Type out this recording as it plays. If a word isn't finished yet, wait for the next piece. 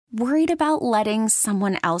Worried about letting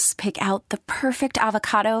someone else pick out the perfect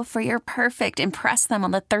avocado for your perfect impress them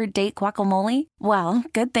on the third date guacamole? Well,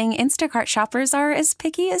 good thing Instacart shoppers are as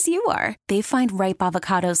picky as you are. They find ripe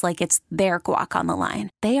avocados like it's their guac on the line.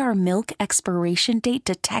 They are milk expiration date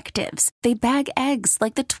detectives. They bag eggs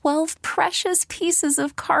like the 12 precious pieces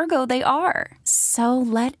of cargo they are. So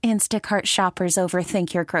let Instacart shoppers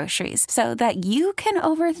overthink your groceries so that you can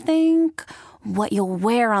overthink what you'll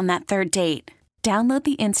wear on that third date. Download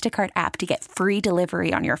the Instacart app to get free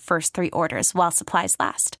delivery on your first 3 orders while supplies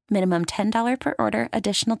last. Minimum $10 per order.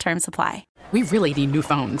 Additional terms apply. We really need new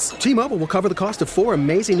phones. T-Mobile will cover the cost of 4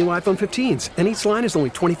 amazing new iPhone 15s, and each line is only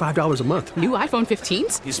 $25 a month. New iPhone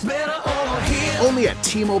 15s? It's better over here. Only at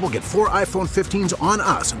T-Mobile, get 4 iPhone 15s on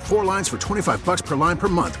us and 4 lines for $25 per line per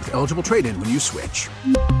month with eligible trade-in when you switch.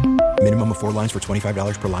 Minimum of 4 lines for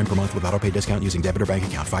 $25 per line per month with autopay discount using debit or bank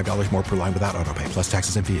account. $5 more per line without autopay, plus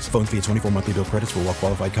taxes and fees. Phone fee at 24 monthly bill credits for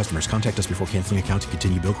well-qualified customers. Contact us before canceling account to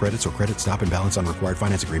continue bill credits or credit stop and balance on required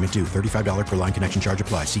finance agreement due. $35 per line connection charge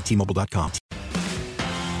applies. See T-Mobile.com.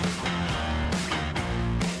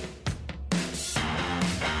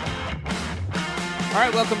 All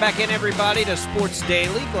right, welcome back in, everybody, to Sports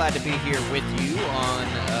Daily. Glad to be here with you on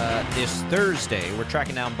this Thursday. We're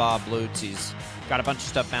tracking down Bob Lutz. He's got a bunch of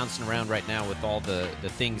stuff bouncing around right now with all the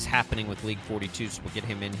things happening with League 42, so we'll get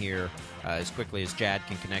him in here as quickly as Jad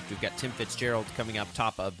can connect. We've got Tim Fitzgerald coming up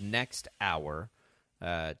top of next hour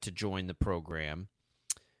to join the program.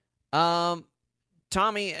 Tommy,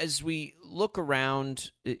 as we look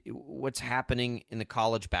around what's happening in the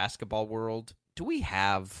college basketball world, do we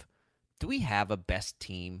have a best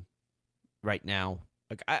team right now?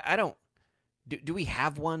 Like, I don't. Do we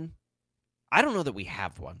have one? I don't know that we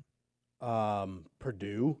have one.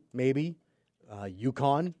 Purdue, maybe.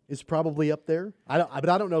 UConn is probably up there. But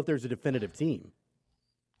I don't know if there's a definitive team.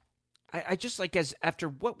 I just like, as after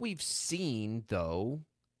what we've seen though,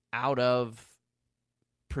 out of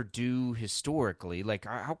Purdue historically, like,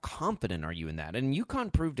 how confident are you in that? And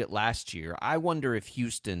UConn proved it last year. I wonder if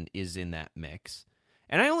Houston is in that mix.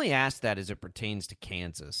 And I only ask that as it pertains to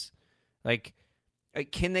Kansas. Like,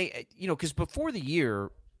 can they, because before the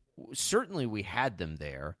year, certainly we had them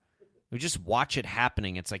there. We just watch it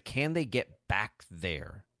happening. It's like, can they get back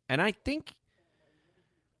there? And I think,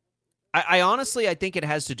 I honestly, I think it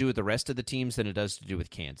has to do with the rest of the teams than it does to do with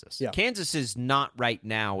Kansas. Yeah. Kansas is not right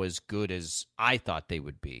now as good as I thought they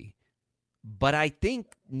would be. But I think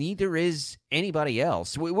neither is anybody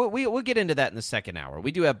else. We'll get into that in the second hour.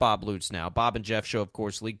 We do have Bob Lutz now. Bob and Jeff Show, of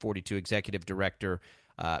course, League 42 executive director.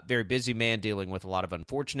 Very busy man dealing with a lot of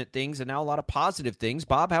unfortunate things and now a lot of positive things.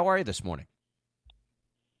 Bob, how are you this morning?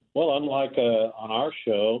 Well, unlike on our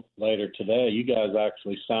show later today, you guys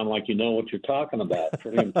actually sound like you know what you're talking about.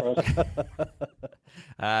 Pretty impressive.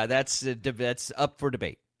 That's up for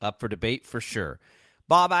debate. Up for debate for sure.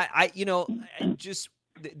 Bob,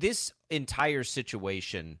 this entire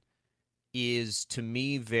situation is, to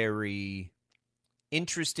me, very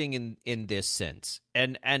interesting in this sense.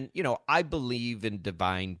 And I believe in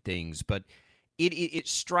divine things, but it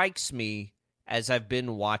strikes me as I've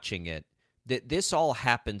been watching it that this all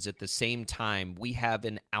happens at the same time we have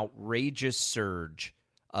an outrageous surge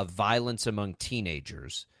of violence among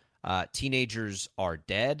teenagers. Teenagers are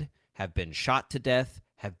dead, have been shot to death,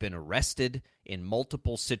 have been arrested in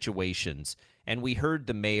multiple situations. And we heard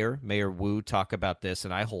the Mayor Wu, talk about this,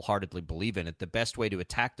 and I wholeheartedly believe in it. The best way to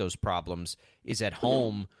attack those problems is at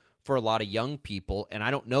home for a lot of young people, and I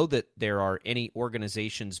don't know that there are any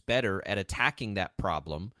organizations better at attacking that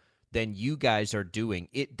problem than you guys are doing.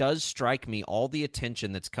 It does strike me, all the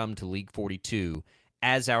attention that's come to League 42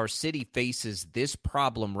 as our city faces this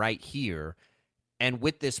problem right here. And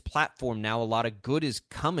with this platform now, a lot of good is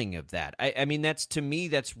coming of that. I mean, that's, to me,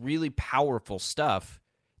 that's really powerful stuff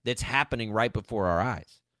that's happening right before our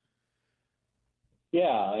eyes.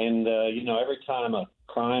 Yeah, and, every time a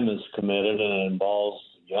crime is committed and it involves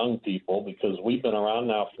young people, because we've been around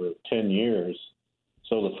now for 10 years,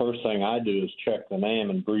 so the first thing I do is check the name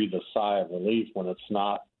and breathe a sigh of relief when it's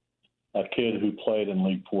not a kid who played in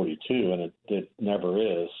League 42, and it never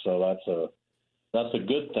is. So that's a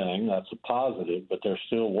good thing. That's a positive, but there's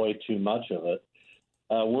still way too much of it.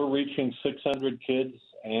 We're reaching 600 kids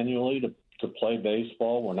annually to play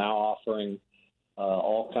baseball. We're now offering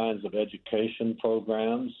all kinds of education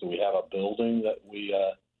programs. We have a building that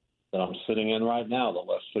I'm sitting in right now, the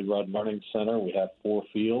Leslie Rudd Learning Center. We have 4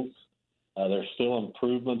 fields. There's still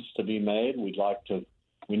improvements to be made. We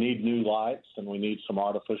need new lights, and we need some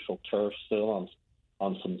artificial turf still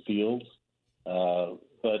on some fields.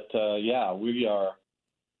 But we are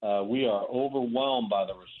overwhelmed by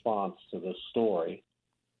the response to this story.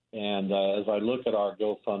 And as I look at our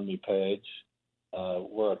GoFundMe page,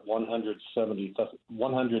 we're at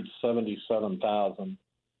 $177,215.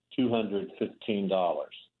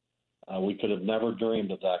 We could have never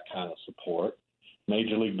dreamed of that kind of support.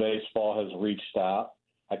 Major League Baseball has reached out.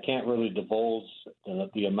 I can't really divulge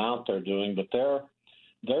the amount they're doing, but their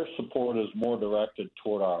support is more directed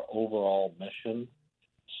toward our overall mission.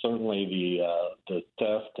 Certainly the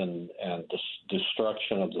theft and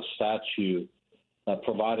destruction of the statue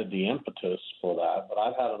provided the impetus for that. But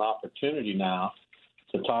I've had an opportunity now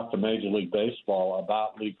to talk to Major League Baseball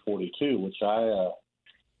about League 42, which I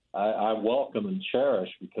welcome and cherish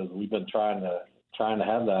because we've been trying to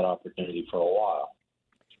have that opportunity for a while.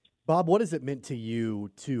 Bob, what has it meant to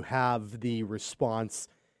you to have the response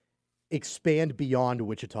expand beyond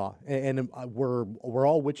Wichita? And we're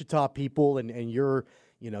all Wichita people, and you're,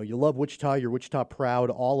 you love Wichita, you're Wichita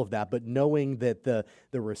proud, all of that. But knowing that the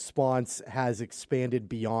response has expanded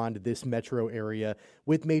beyond this metro area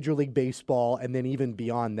with Major League Baseball, and then even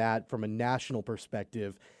beyond that from a national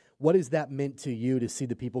perspective, what has that meant to you to see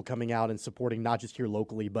the people coming out and supporting not just here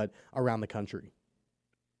locally, but around the country?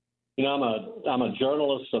 I'm a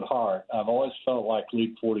journalist at heart. I've always felt like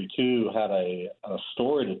League 42 had a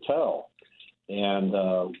story to tell, and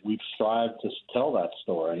we've strived to tell that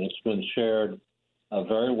story. And it's been shared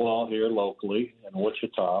very well here locally in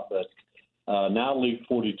Wichita, but now League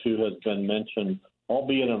 42 has been mentioned,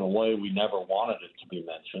 albeit in a way we never wanted it to be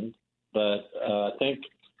mentioned. But I think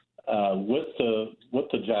with the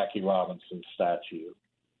Jackie Robinson statue,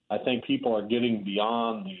 I think people are getting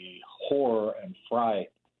beyond the horror and fright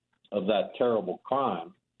of that terrible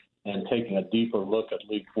crime and taking a deeper look at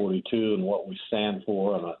League 42 and what we stand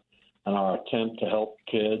for and our attempt to help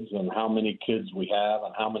kids and how many kids we have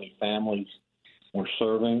and how many families we're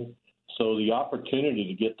serving. So the opportunity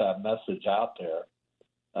to get that message out there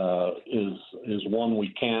is one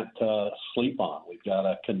we can't sleep on. We've got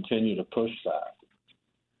to continue to push that.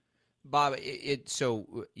 Bob,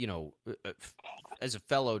 as a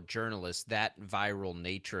fellow journalist, that viral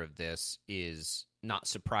nature of this is not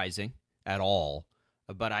surprising at all.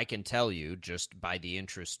 But I can tell you, just by the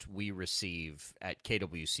interest we receive at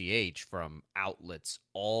KWCH from outlets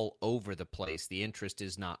all over the place, the interest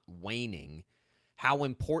is not waning. How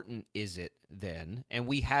important is it then? And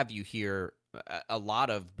we have you here a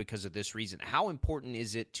lot of because of this reason. How important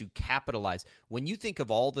is it to capitalize? When you think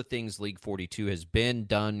of all the things League 42 has been,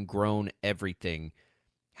 done, grown, everything,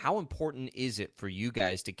 how important is it for you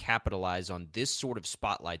guys to capitalize on this sort of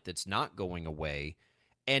spotlight that's not going away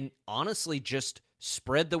and honestly just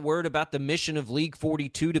spread the word about the mission of League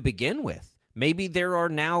 42 to begin with? Maybe there are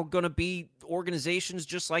now going to be organizations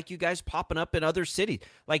just like you guys popping up in other cities.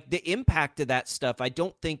 Like the impact of that stuff, I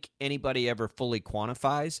don't think anybody ever fully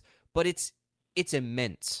quantifies, but it's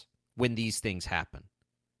immense when these things happen.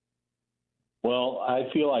 Well, I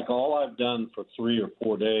feel like all I've done for 3 or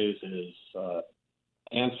 4 days is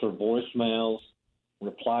answer voicemails,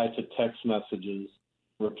 reply to text messages,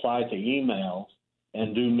 reply to emails,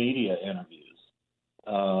 and do media interviews.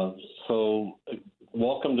 So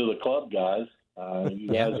welcome to the club, guys.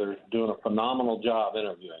 You guys are doing a phenomenal job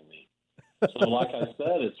interviewing me. So like I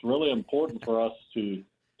said, it's really important for us to,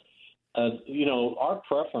 our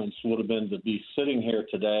preference would have been to be sitting here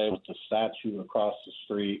today with the statue across the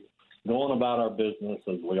street, going about our business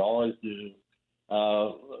as we always do,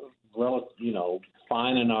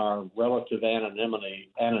 finding our relative anonymity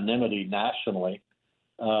nationally.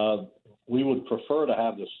 We would prefer to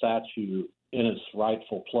have the statue in its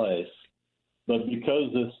rightful place. But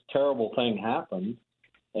because this terrible thing happened,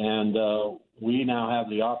 and we now have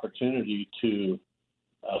the opportunity to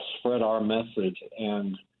spread our message,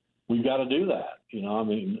 and we've got to do that.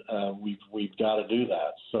 We've got to do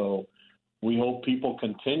that. So we hope people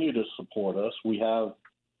continue to support us. We have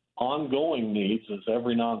ongoing needs, as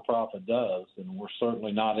every nonprofit does, and we're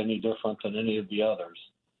certainly not any different than any of the others.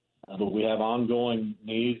 But we have ongoing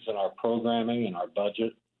needs in our programming and our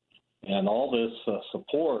budget, and all this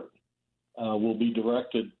support will be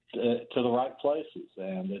directed to the right places,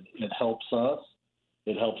 and it helps us.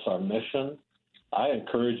 It helps our mission. I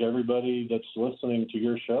encourage everybody that's listening to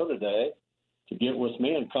your show today to get with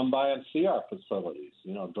me and come by and see our facilities.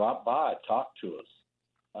 Drop by, talk to us.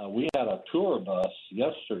 We had a tour bus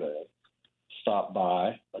yesterday stop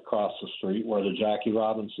by across the street where the Jackie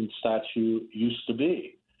Robinson statue used to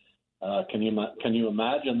be. Can you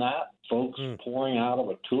imagine that? Folks pouring out of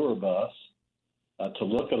a tour bus to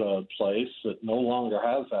look at a place that no longer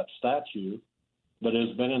has that statue, but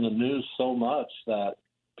has been in the news so much that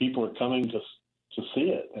people are coming to see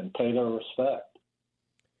it and pay their respect.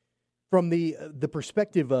 From the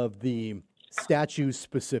perspective of the statues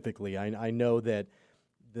specifically, I know that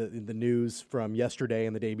the news from yesterday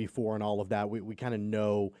and the day before and all of that, we kind of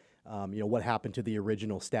know, what happened to the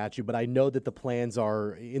original statue. But I know that the plans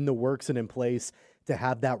are in the works and in place to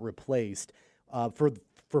have that replaced.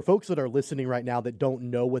 For folks that are listening right now that don't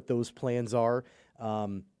know what those plans are,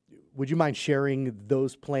 would you mind sharing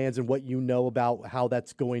those plans and what you know about how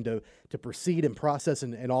that's going to proceed and process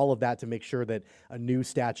and all of that to make sure that a new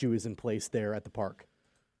statue is in place there at the park?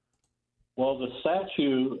 Well, the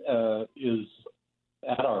statue is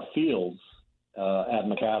at our fields at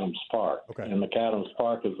McAdams Park. Okay. And McAdams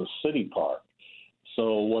Park is a city park.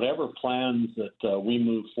 So whatever plans that we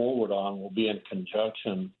move forward on will be in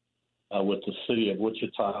conjunction with the city of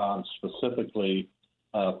Wichita and specifically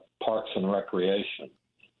Parks and Recreation.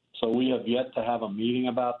 So we have yet to have a meeting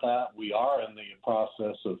about that. We are in the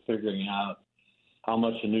process of figuring out how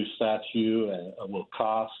much a new statue will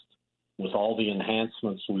cost with all the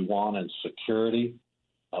enhancements we want in security.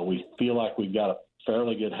 We feel like we've got a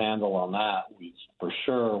fairly good handle on that. We for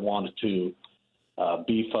sure wanted to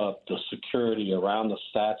beef up the security around the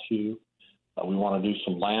statue. We want to do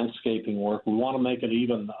some landscaping work. We want to make it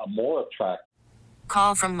even more attractive.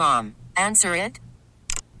 Call from mom. Answer it.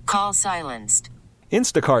 Call silenced.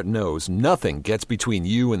 Instacart knows nothing gets between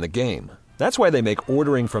you and the game. That's why they make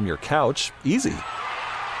ordering from your couch easy.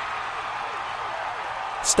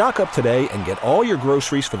 Stock up today and get all your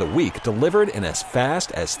groceries for the week delivered in as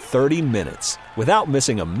fast as 30 minutes without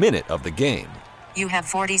missing a minute of the game. You have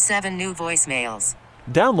 47 new voicemails.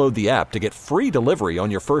 Download the app to get free delivery on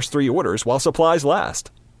your first 3 orders while supplies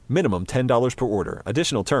last. Minimum $10 per order.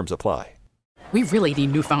 Additional terms apply. We really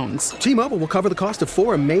need new phones. T-Mobile will cover the cost of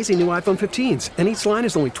 4 amazing new iPhone 15s, and each line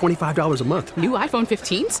is only $25 a month. New iPhone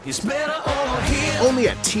 15s? It's better over here. Only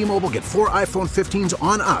at T-Mobile, get 4 iPhone 15s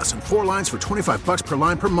on us and 4 lines for $25 per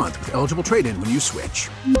line per month with eligible trade-in when you switch.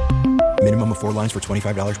 Minimum of 4 lines for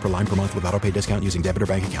 $25 per line per month with autopay discount using debit or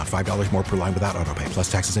bank account. $5 more per line without autopay,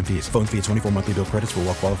 plus taxes and fees. Phone fee at 24 monthly bill credits for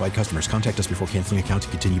well-qualified customers. Contact us before canceling account to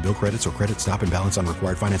continue bill credits or credit stop and balance on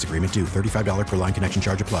required finance agreement due. $35 per line connection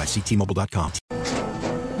charge applies. See T-Mobile.com.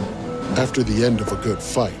 After the end of a good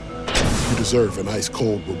fight, you deserve an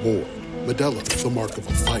ice-cold reward. Modelo is the mark of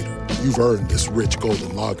a fighter. You've earned this rich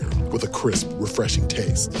golden lager with a crisp, refreshing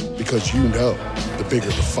taste. Because you know, the bigger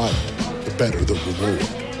the fight, the better the reward.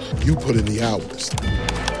 You put in the hours,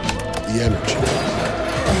 the energy,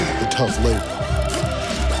 the tough labor.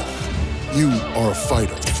 You are a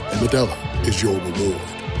fighter, and Modelo is your reward.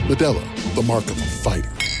 Modelo, the mark of a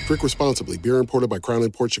fighter. Drink responsibly. Beer imported by Crown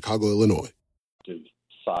Imports, Chicago, Illinois.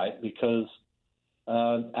 Site because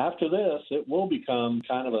after this, it will become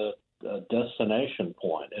kind of a destination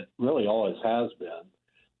point. It really always has been,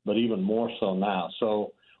 but even more so now.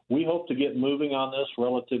 So we hope to get moving on this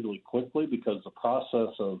relatively quickly because the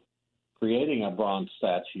process of creating a bronze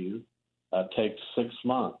statue takes 6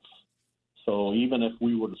 months. So even if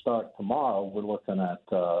we were to start tomorrow, we're looking at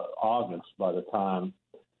August by the time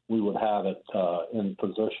we would have it in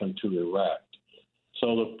position to erect.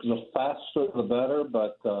 So the faster the better,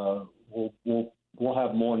 but we'll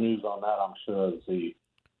have more news on that, I'm sure, as the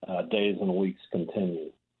days and weeks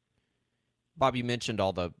continue. Bob, you mentioned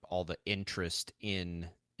all the interest in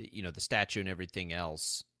the statue and everything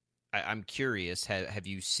else. I'm curious, have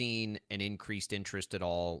you seen an increased interest at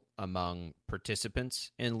all among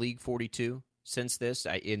participants in League 42 since this?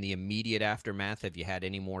 In the immediate aftermath, have you had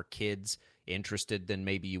any more kids interested than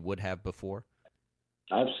maybe you would have before?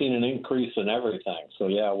 I've seen an increase in everything. So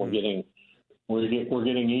yeah, we're getting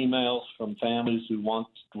emails from families who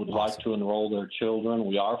would like to enroll their children.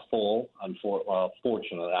 We are full,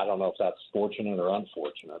 fortunate. I don't know if that's fortunate or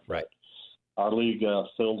unfortunate. Right. Our league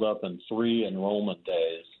filled up in 3 enrollment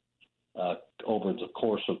days. Over the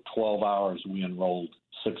course of 12 hours, we enrolled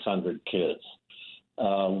 600 kids.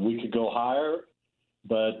 We could go higher,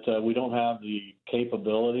 but we don't have the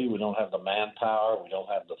capability. We don't have the manpower. We don't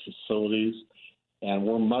have the facilities. And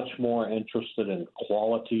we're much more interested in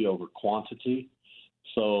quality over quantity.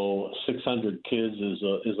 So 600 kids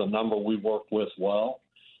is a number we work with well.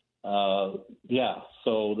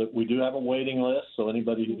 So that we do have a waiting list. So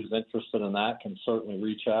anybody who's interested in that can certainly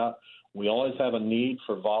reach out. We always have a need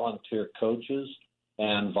for volunteer coaches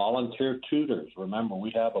and volunteer tutors. Remember,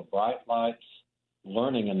 we have a Bright Lights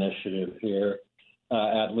learning initiative here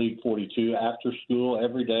at League 42 after school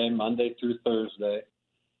every day, Monday through Thursday,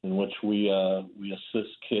 in which we assist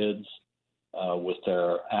kids with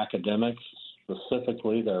their academics,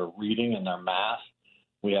 specifically their reading and their math.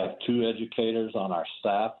 We have 2 educators on our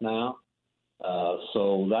staff now.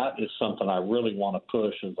 So that is something I really want to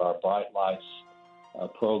push is our Bright Lights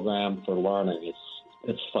program for learning.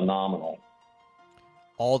 It's phenomenal.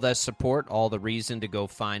 all the support, all the reason to go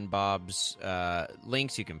find Bob's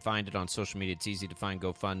links. You can find it on social media. It's easy to find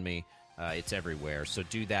GoFundMe. It's everywhere. So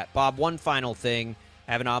do that. Bob, one final thing.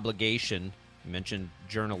 I have an obligation, you mentioned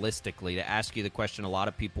journalistically, to ask you the question a lot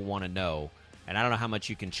of people want to know. And I don't know how much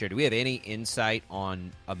you can share. Do we have any insight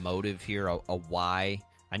on a motive here, a why?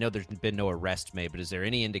 I know there's been no arrest made, but is there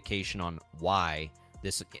any indication on why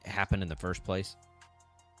this happened in the first place?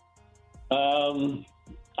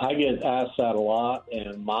 I get asked that a lot,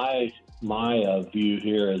 and my view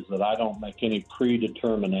here is that I don't make any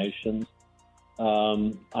predeterminations.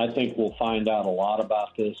 I think we'll find out a lot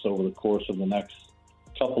about this over the course of the next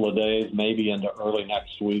couple of days, maybe into early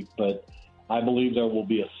next week, but I believe there will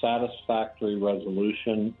be a satisfactory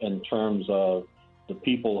resolution in terms of the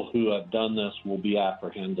people who have done this will be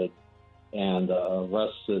apprehended and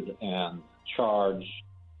arrested and charged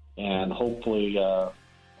and hopefully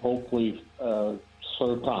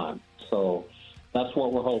serve time. So that's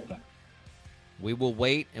what we're hoping. We will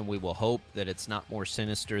wait, and we will hope that it's not more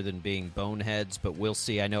sinister than being boneheads, but we'll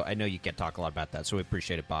see. I know you can't talk a lot about that, so we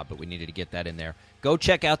appreciate it, Bob, but we needed to get that in there. Go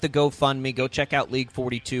check out the GoFundMe. Go check out League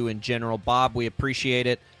 42 in general. Bob, we appreciate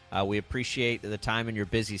it. We appreciate the time in your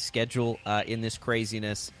busy schedule in this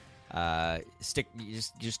craziness.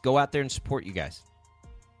 Just go out there and support you guys.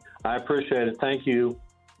 I appreciate it. Thank you.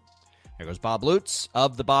 There goes Bob Lutz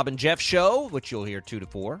of the Bob and Jeff Show, which you'll hear 2 to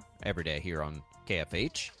 4 every day here on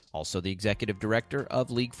KFH. Also the executive director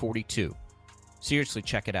of League 42. Seriously,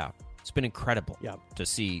 check it out. It's been incredible to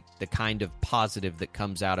see the kind of positive that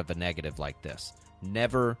comes out of a negative like this.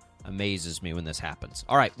 Never amazes me when this happens.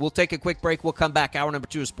 All right, we'll take a quick break. We'll come back. Hour number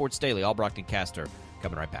 2 of Sports Daily. Albrecht and Caster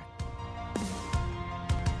coming right back.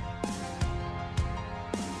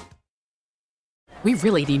 We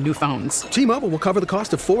really need new phones. T-Mobile will cover the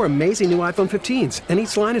cost of 4 amazing new iPhone 15s, and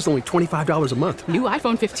each line is only $25 a month. New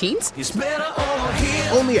iPhone 15s? It's better over here.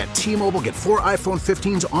 Only at T-Mobile, get 4 iPhone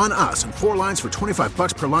 15s on us and 4 lines for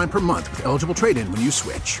 $25 per line per month with eligible trade-in when you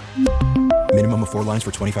switch. Minimum of 4 lines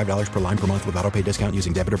for $25 per line per month with autopay discount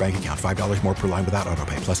using debit or bank account. $5 more per line without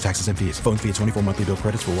autopay, plus taxes and fees. Phone fee at 24 monthly bill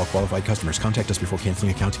credits for well-qualified customers. Contact us before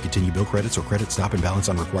canceling account to continue bill credits or credit stop and balance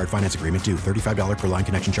on required finance agreement due. $35 per line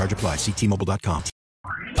connection charge applies. See T-Mobile.com.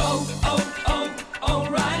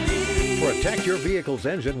 O'Reilly. Protect your vehicle's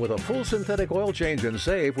engine with a full synthetic oil change and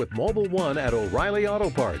save with Mobil 1 at O'Reilly Auto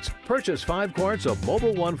Parts. Purchase 5 quarts of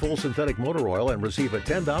Mobil 1 full synthetic motor oil and receive a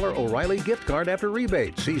 $10 O'Reilly gift card after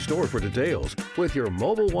rebate. See store for details. With your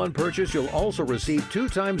Mobil 1 purchase, you'll also receive 2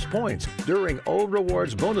 times points during O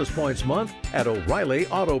Rewards Bonus Points Month at O'Reilly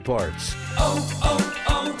Auto Parts.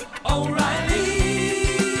 O'Reilly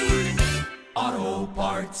Auto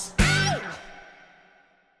Parts.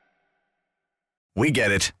 We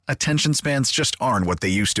get it. Attention spans just aren't what they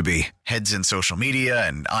used to be. Heads in social media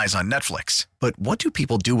and eyes on Netflix. But what do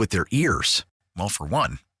people do with their ears? Well, for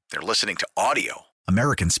one, they're listening to audio.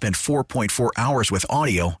 Americans spend 4.4 hours with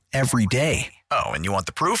audio every day. Oh, and you want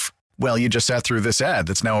the proof? Well, you just sat through this ad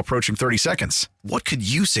that's now approaching 30 seconds. What could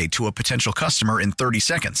you say to a potential customer in 30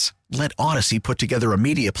 seconds? Let Odyssey put together a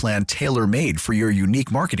media plan tailor-made for your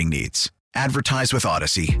unique marketing needs. Advertise with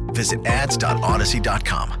Odyssey. Visit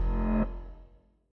ads.odyssey.com.